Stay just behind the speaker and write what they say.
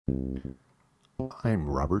I'm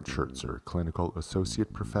Robert Schertzer, Clinical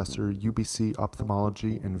Associate Professor, UBC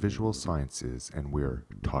Ophthalmology and Visual Sciences, and we're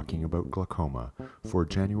talking about glaucoma for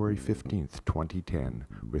January 15th, 2010,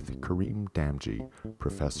 with Karim Damji,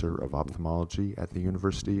 Professor of Ophthalmology at the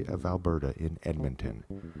University of Alberta in Edmonton.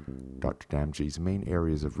 Dr. Damji's main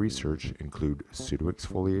areas of research include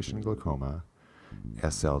pseudoexfoliation glaucoma,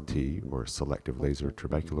 SLT, or selective laser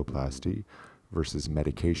trabeculoplasty, versus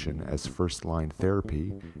medication as first-line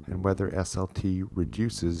therapy, and whether SLT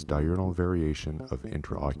reduces diurnal variation of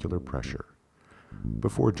intraocular pressure.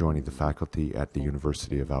 Before joining the faculty at the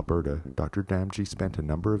University of Alberta, Dr. Damji spent a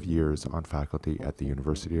number of years on faculty at the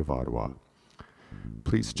University of Ottawa.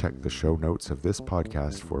 Please check the show notes of this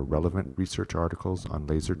podcast for relevant research articles on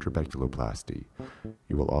laser trabeculoplasty.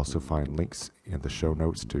 You will also find links in the show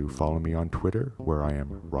notes to follow me on Twitter, where I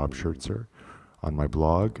am Rob Schertzer, on my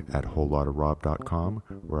blog at wholelotofrob.com,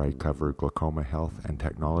 where I cover glaucoma health and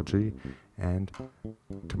technology, and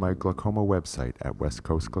to my glaucoma website at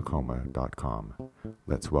westcoastglaucoma.com.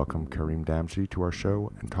 Let's welcome Karim Damji to our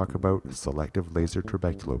show and talk about selective laser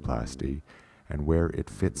trabeculoplasty and where it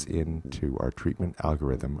fits into our treatment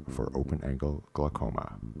algorithm for open-angle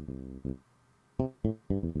glaucoma.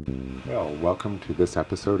 Well, welcome to this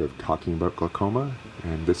episode of Talking About Glaucoma,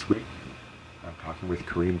 and this week I'm talking with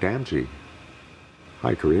Karim Damji.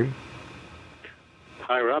 Hi, Karim.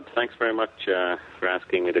 Hi, Rob. Thanks very much for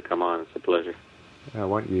asking me to come on. It's a pleasure.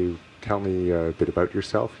 Why don't you tell me a bit about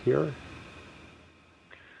yourself here?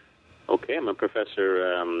 Okay, I'm a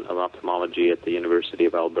professor of ophthalmology at the University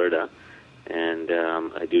of Alberta, and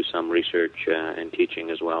I do some research and teaching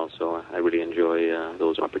as well, so I really enjoy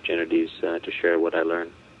those opportunities to share what I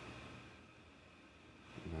learn.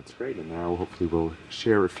 That's great, and now hopefully we'll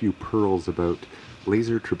share a few pearls about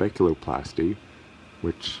laser trabeculoplasty,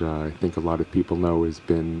 which I think a lot of people know has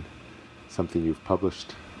been something you've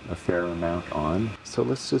published a fair amount on. So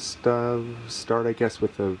let's just start, I guess,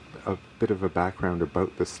 with a bit of a background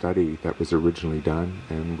about the study that was originally done,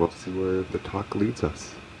 and we'll see where the talk leads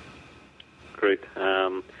us. Great.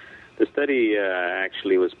 The study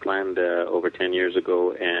actually was planned over 10 years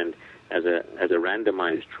ago, and as a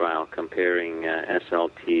randomized trial comparing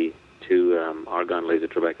SLT to argon laser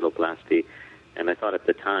trabeculoplasty. And I thought at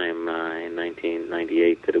the time, in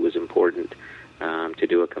 1998, that it was important to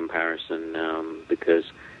do a comparison because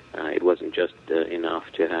it wasn't just enough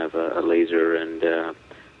to have a laser and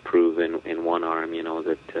prove in one arm,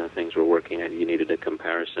 that things were working. And you needed a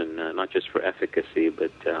comparison, not just for efficacy,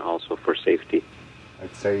 but also for safety.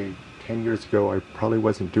 I'd say 10 years ago, I probably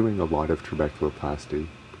wasn't doing a lot of trabeculoplasty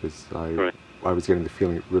because I was getting the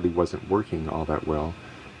feeling it really wasn't working all that well.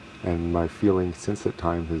 And my feeling since that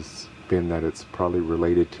time has been that it's probably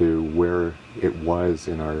related to where it was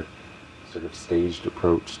in our sort of staged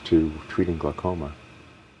approach to treating glaucoma.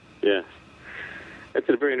 Yes. That's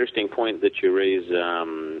a very interesting point that you raise.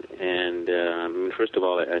 First of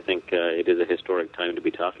all, I think it is a historic time to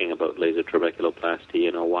be talking about laser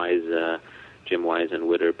trabeculoplasty. Jim Wise and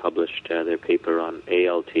Witter published their paper on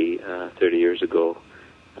ALT 30 years ago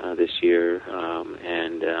this year,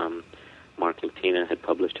 and Mark Latina had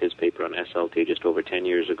published his paper on SLT just over 10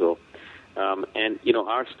 years ago.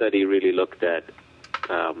 Our study really looked at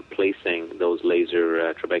placing those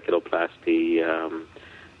laser trabeculoplasty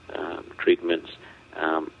treatments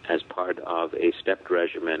as part of a stepped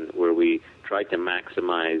regimen where we tried to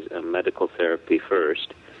maximize medical therapy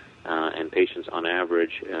first, and patients on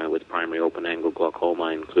average with primary open-angle glaucoma,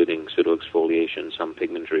 including pseudoexfoliation, some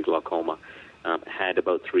pigmentary glaucoma, had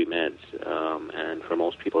about 3 meds, and for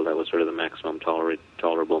most people that was sort of the maximum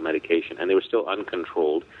tolerable medication, and they were still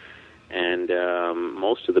uncontrolled. And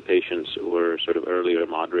most of the patients were sort of early or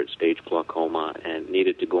moderate stage glaucoma and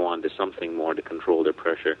needed to go on to something more to control their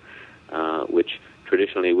pressure, which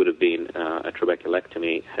traditionally would have been a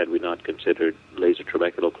trabeculectomy had we not considered laser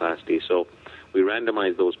trabeculoplasty. So we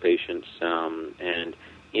randomized those patients, and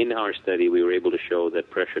in our study we were able to show that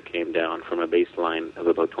pressure came down from a baseline of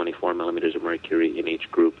about 24 millimeters of mercury in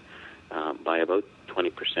each group by about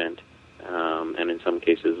 20%, and in some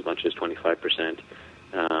cases as much as 25%.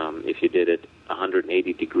 If you did it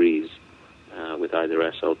 180 degrees with either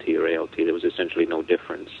SLT or ALT, there was essentially no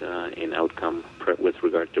difference in outcome with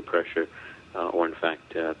regard to pressure or, in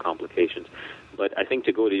fact, complications. But I think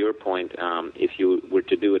to go to your point, if you were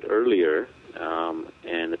to do it earlier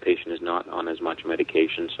and the patient is not on as much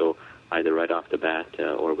medication, so either right off the bat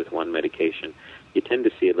or with one medication, you tend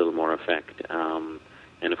to see a little more effect.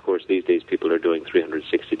 And, of course, these days people are doing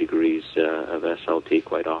 360 degrees of SLT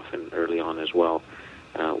quite often early on as well.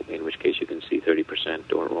 In which case you can see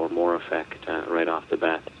 30% or more effect right off the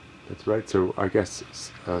bat. That's right. So I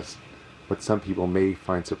guess what some people may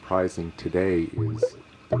find surprising today is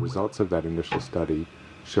the results of that initial study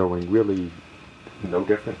showing really no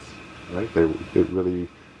difference, right? It really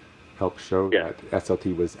helped show that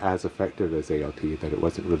SLT was as effective as ALT, that it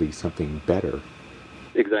wasn't really something better.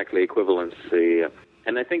 Exactly, equivalency.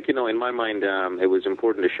 And I think, in my mind, it was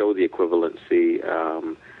important to show the equivalency.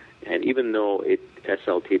 And even though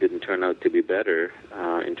SLT didn't turn out to be better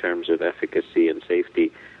in terms of efficacy and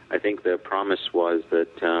safety, I think the promise was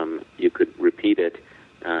that you could repeat it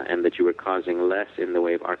and that you were causing less in the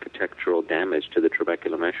way of architectural damage to the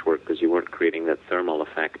trabecular meshwork because you weren't creating that thermal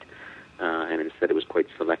effect. And instead it was quite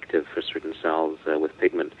selective for certain cells with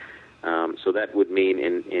pigment. So that would mean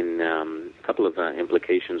in a couple of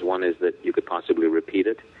implications. One is that you could possibly repeat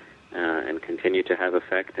it and continue to have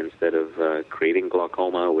effect instead of creating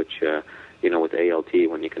glaucoma, which, with ALT,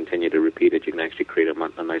 when you continue to repeat it, you can actually create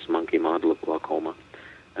a nice monkey model of glaucoma.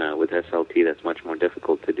 With SLT, that's much more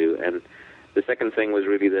difficult to do. And the second thing was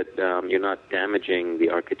really that you're not damaging the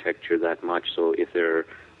architecture that much. So if there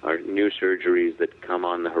are new surgeries that come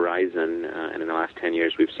on the horizon, and in the last 10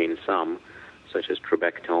 years we've seen some, such as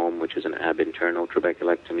trabectome, which is an ab internal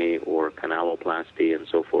trabeculectomy, or canaloplasty and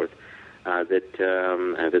so forth, that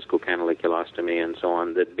viscocanaliculostomy and so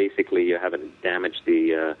on, that basically you haven't damaged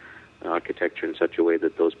the architecture in such a way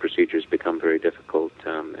that those procedures become very difficult.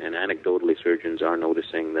 And anecdotally, surgeons are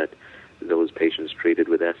noticing that those patients treated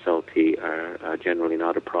with SLT are generally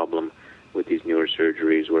not a problem with these newer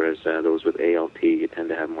surgeries, whereas those with ALT, you tend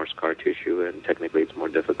to have more scar tissue, and technically it's more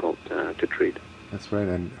difficult to treat. That's right,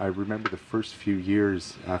 and I remember the first few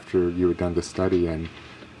years after you had done the study and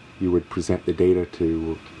you would present the data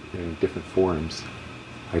to different forums,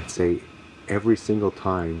 I'd say every single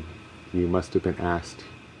time you must have been asked,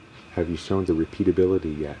 have you shown the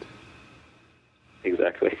repeatability yet?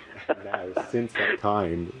 Exactly. Now, since that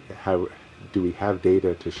time, how do we have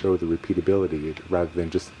data to show the repeatability rather than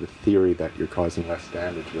just the theory that you're causing less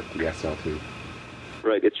damage with the SLT?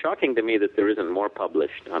 Right. It's shocking to me that there isn't more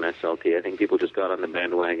published on SLT. I think people just got on the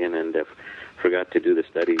bandwagon and forgot to do the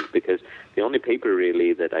studies, because the only paper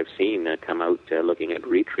really that I've seen come out looking at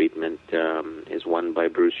retreatment is one by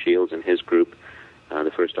Bruce Shields and his group. The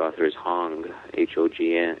first author is Hong,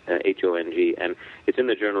 H-O-N-G, and it's in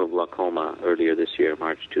the Journal of Glaucoma earlier this year,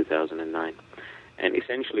 March 2009. And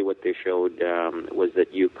essentially what they showed was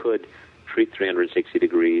that you could treat 360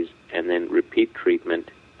 degrees and then repeat treatment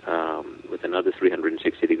with another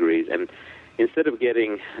 360 degrees. And instead of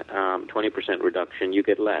getting 20% reduction, you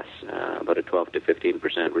get less, about a 12 to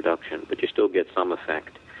 15% reduction, but you still get some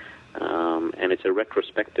effect. And it's a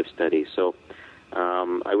retrospective study. So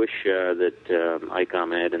I wish that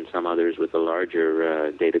ICOMED and some others with a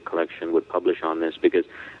larger data collection would publish on this, because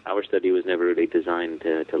our study was never really designed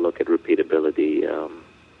to look at repeatability.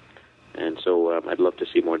 And so I'd love to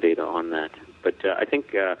see more data on that. But I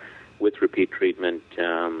think with repeat treatment,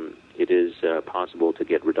 it is possible to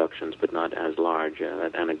get reductions, but not as large.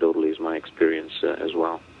 That anecdotally is my experience as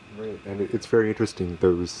well. Right, and it's very interesting,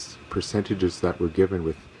 those percentages that were given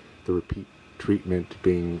with the repeat treatment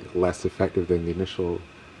being less effective than the initial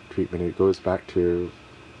treatment. It goes back to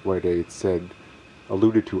what I had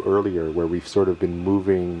alluded to earlier, where we've sort of been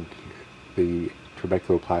moving the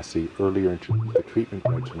trabeculoplasty earlier into the treatment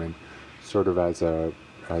regimen, sort of as a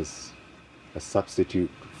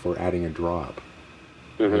substitute for adding a drop.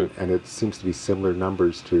 Mm-hmm. And it seems to be similar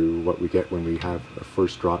numbers to what we get when we have a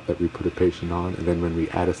first drop that we put a patient on, and then when we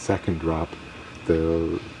add a second drop,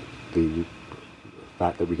 the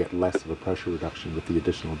fact that we get less of a pressure reduction with the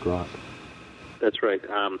additional drop. That's right.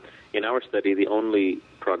 In our study, the only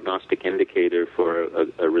prognostic indicator for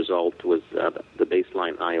a result was the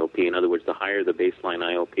baseline IOP. In other words, the higher the baseline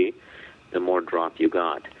IOP, the more drop you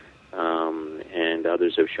got. And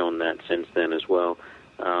others have shown that since then as well.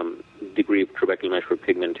 Degree of trabecular meshwork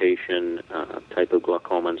pigmentation, type of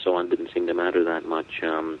glaucoma, and so on didn't seem to matter that much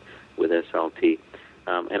with SLT.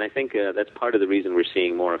 And I think that's part of the reason we're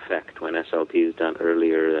seeing more effect when SLT is done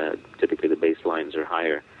earlier. Typically the baselines are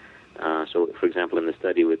higher. So, for example, in the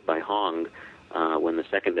study by Hong, when the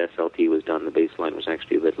second SLT was done, the baseline was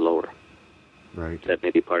actually a bit lower. Right. That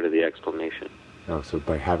may be part of the explanation. Oh, so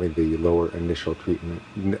by having the lower initial treatment,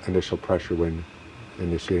 initial pressure when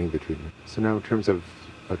initiating the treatment. So now in terms of,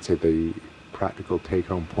 let's say, the practical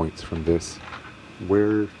take-home points from this,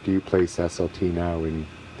 where do you place SLT now in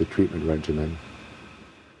the treatment regimen?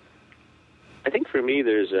 I think for me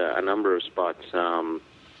there's a number of spots.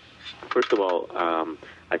 First of all,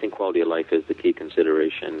 I think quality of life is the key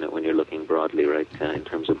consideration when you're looking broadly, right, in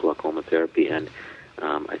terms of glaucoma therapy. And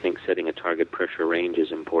I think setting a target pressure range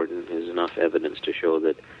is important. There's enough evidence to show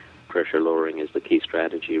that pressure lowering is the key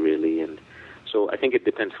strategy, really. And So I think it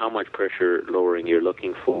depends how much pressure lowering you're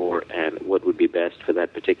looking for and what would be best for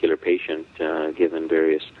that particular patient, given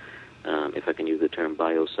various, if I can use the term,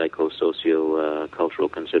 biopsychosocio-cultural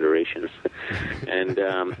considerations. And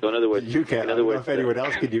so in other words... You can. I don't know if anyone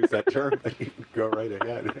else could use that term, but you can go right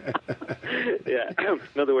ahead. Yeah.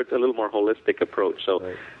 In other words, a little more holistic approach. So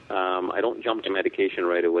right. I don't jump to medication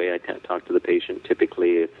right away. I talk to the patient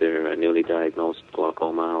typically if they're a newly diagnosed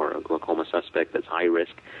glaucoma or a glaucoma suspect that's high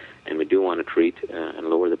risk, and we do want to treat and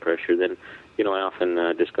lower the pressure, then, I often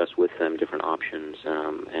discuss with them different options,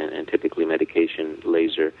 and typically medication,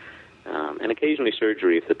 laser, and occasionally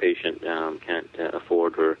surgery if the patient can't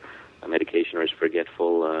afford or a medication or is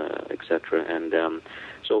forgetful, etc. And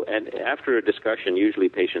and after a discussion, usually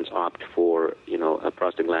patients opt for, a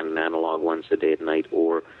prostaglandin analog once a day at night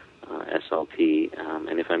or SLT.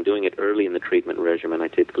 And if I'm doing it early in the treatment regimen, I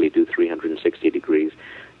typically do 360 degrees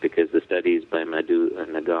because the studies by Madhu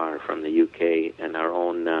Nagar from the UK and our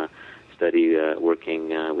own study working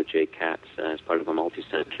with Jay Katz as part of a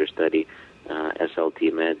multi-center study, SLT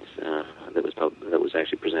meds that was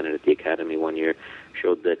actually presented at the Academy one year,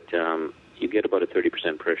 showed that you get about a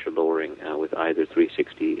 30% pressure lowering with either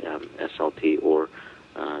 360 SLT or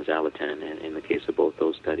Xalatan in the case of both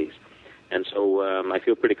those studies. And so I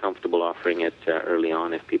feel pretty comfortable offering it early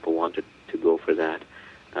on if people wanted to go for that.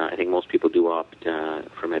 I think most people do opt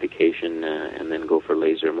for medication and then go for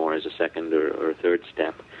laser more as a second or third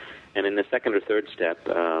step. And in the second or third step,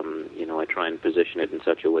 I try and position it in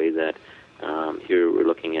such a way that here we're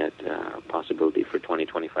looking at possibility for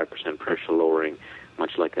 20-25% pressure lowering,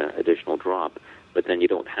 much like an additional drop. But then you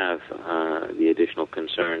don't have the additional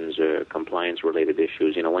concerns or compliance-related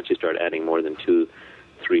issues. Once you start adding more than 2-3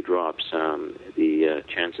 drops, the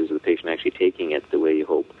chances of the patient actually taking it the way you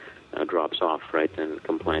hope drops off, right? And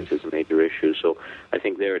compliance is a major issue. So I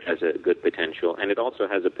think there it has a good potential. And it also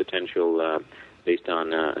has a potential, based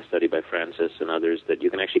on a study by Francis and others, that you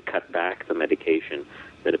can actually cut back the medication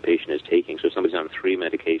that a patient is taking. So if somebody's on 3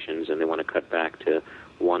 medications and they want to cut back to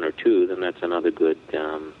 1 or 2, then that's another good,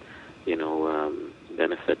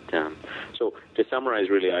 benefit. So to summarize,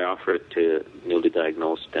 really, I offer it to newly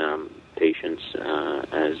diagnosed patients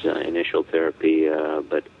as initial therapy,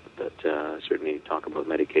 but certainly talk about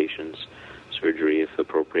medications, surgery if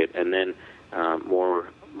appropriate, and then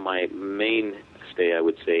my mainstay, I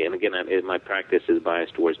would say, and again, my practice is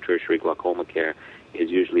biased towards tertiary glaucoma care, is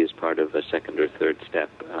usually as part of a second or third step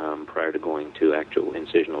prior to going to actual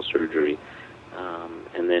incisional surgery.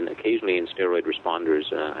 And then occasionally in steroid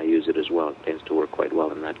responders, I use it as well. It tends to work quite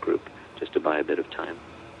well in that group, just to buy a bit of time.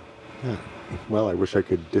 Yeah. Well, I wish I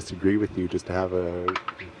could disagree with you just to have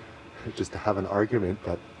an argument,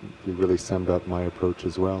 but you really summed up my approach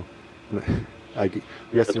as well. I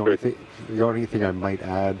guess the only thing I might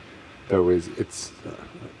add, though, is it's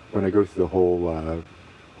when I go through the whole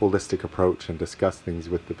holistic approach and discuss things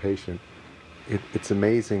with the patient, it's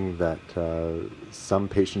amazing that some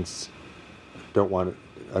patients don't want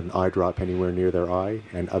an eye drop anywhere near their eye,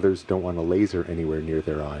 and others don't want a laser anywhere near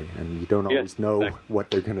their eye, and you don't always know what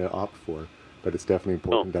they're going to opt for, but it's definitely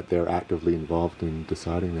important that they're actively involved in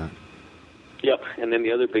deciding that. Yep, and then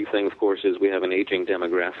the other big thing, of course, is we have an aging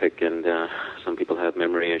demographic, and some people have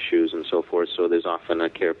memory issues and so forth, so there's often a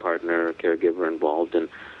care partner, a caregiver involved, and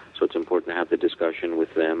so it's important to have the discussion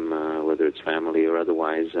with them, whether it's family or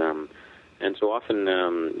otherwise. And so often,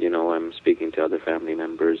 I'm speaking to other family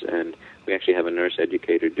members, and we actually have a nurse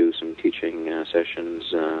educator do some teaching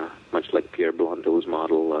sessions, much like Pierre Blondeau's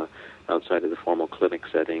model, outside of the formal clinic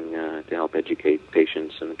setting to help educate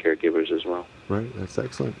patients and caregivers as well. Right, that's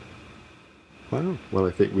excellent. Wow. Well,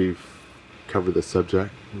 I think we've covered the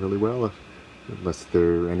subject really well, unless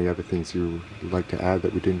there are any other things you'd like to add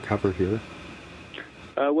that we didn't cover here.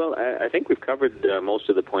 Well, I think we've covered most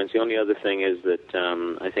of the points. The only other thing is that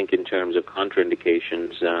I think in terms of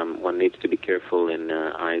contraindications, one needs to be careful in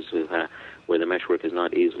eyes where the meshwork is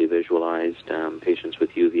not easily visualized, patients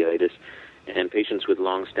with uveitis, and patients with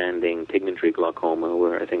long-standing pigmentary glaucoma,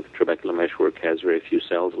 where I think the trabecular meshwork has very few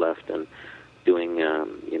cells left, and doing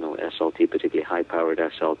SLT, particularly high-powered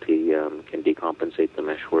SLT, can decompensate the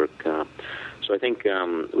meshwork. So I think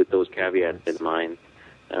with those caveats in mind,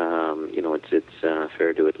 it's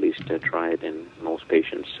fair to at least try it in most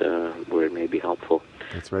patients where it may be helpful.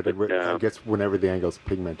 That's right. But, I guess whenever the angle is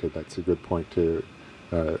pigmented, that's a good point to.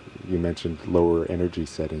 You mentioned lower energy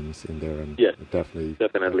settings in there, and yes, definitely.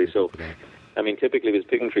 So, I mean, typically with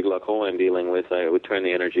pigmentary glaucoma I'm dealing with, I would turn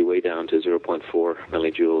the energy way down to 0.4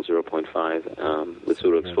 millijoules, 0.5 with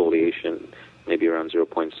pseudoexfoliation, maybe around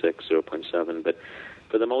 0.6, 0.7, but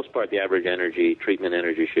For the most part, the average treatment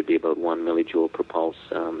energy should be about 1 millijoule per pulse,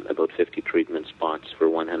 about 50 treatment spots for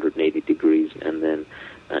 180 degrees, and then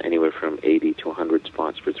anywhere from 80 to 100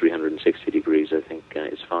 spots for 360 degrees, I think,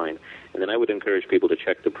 is fine. And then I would encourage people to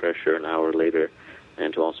check the pressure an hour later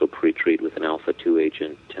and to also pre-treat with an alpha-2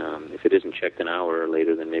 agent. If it isn't checked an hour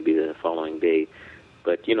later, then maybe the following day.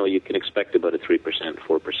 But, you can expect about a 3%,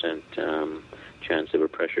 4% chance of a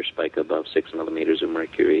pressure spike above 6 millimeters of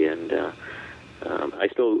mercury. And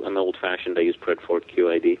I'm old-fashioned. I use Predfort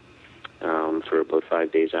QID for about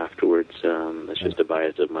 5 days afterwards. It's just a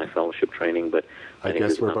bias of my fellowship training. But I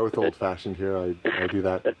guess we're both old-fashioned here. I do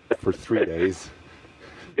that for 3 days.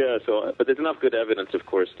 Yeah, but there's enough good evidence, of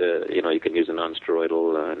course, to, you can use a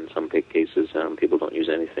non-steroidal in some cases. People don't use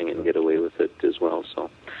anything and get away with it as well. So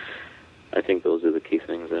I think those are the key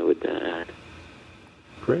things I would add.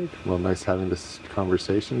 Great. Well, nice having this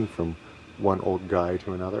conversation from one old guy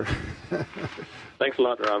to another. Thanks a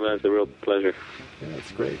lot, Rob. It's a real pleasure. Yeah,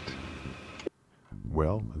 it's great.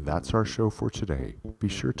 Well, that's our show for today. Be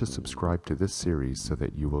sure to subscribe to this series so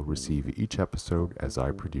that you will receive each episode as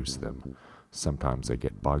I produce them. Sometimes I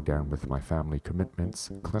get bogged down with my family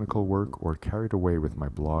commitments, clinical work, or carried away with my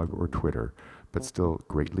blog or Twitter, but still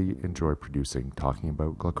greatly enjoy producing Talking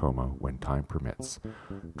About Glaucoma when time permits.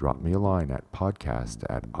 Drop me a line at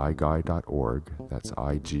podcast@iguy.org, that's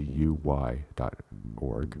IGUY.org,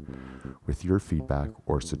 with your feedback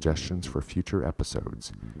or suggestions for future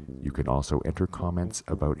episodes. You can also enter comments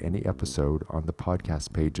about any episode on the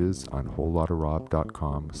podcast pages on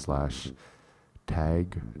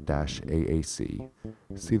wholelottarob.com/tag-AAC.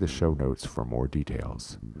 See the show notes for more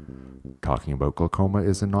details. Talking About Glaucoma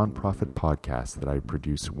is a non-profit podcast that I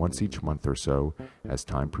produce once each month or so, as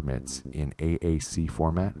time permits, in AAC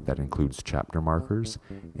format that includes chapter markers,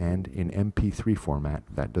 and in MP3 format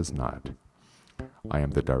that does not. I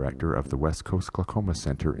am the director of the West Coast Glaucoma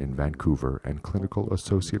Center in Vancouver and clinical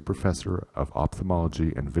associate professor of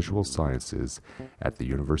ophthalmology and visual sciences at the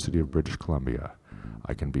University of British Columbia.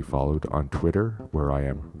 I can be followed on Twitter, where I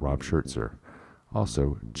am Rob Schertzer.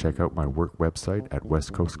 Also, check out my work website at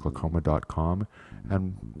westcoastglaucoma.com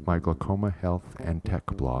and my glaucoma health and tech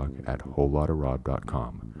blog at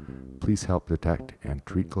wholelottarob.com. Please help detect and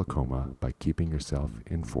treat glaucoma by keeping yourself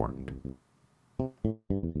informed.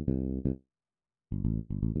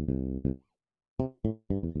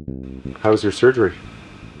 How was your surgery?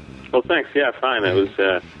 Well, thanks. Yeah, fine. It was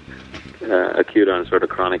acute on sort of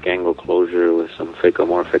chronic angle closure with some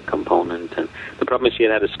phacomorphic component. And the problem is she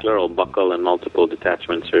had a scleral buckle and multiple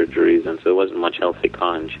detachment surgeries, and so it wasn't much healthy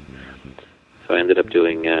conj. So I ended up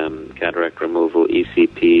doing cataract removal,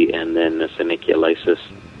 ECP, and then synechialysis.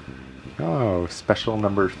 Oh, special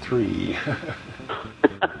number 3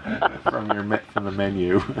 from the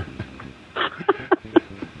menu.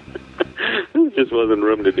 There just wasn't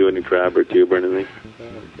room to do any trab or tube or anything. Oh,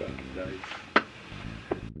 God, nice.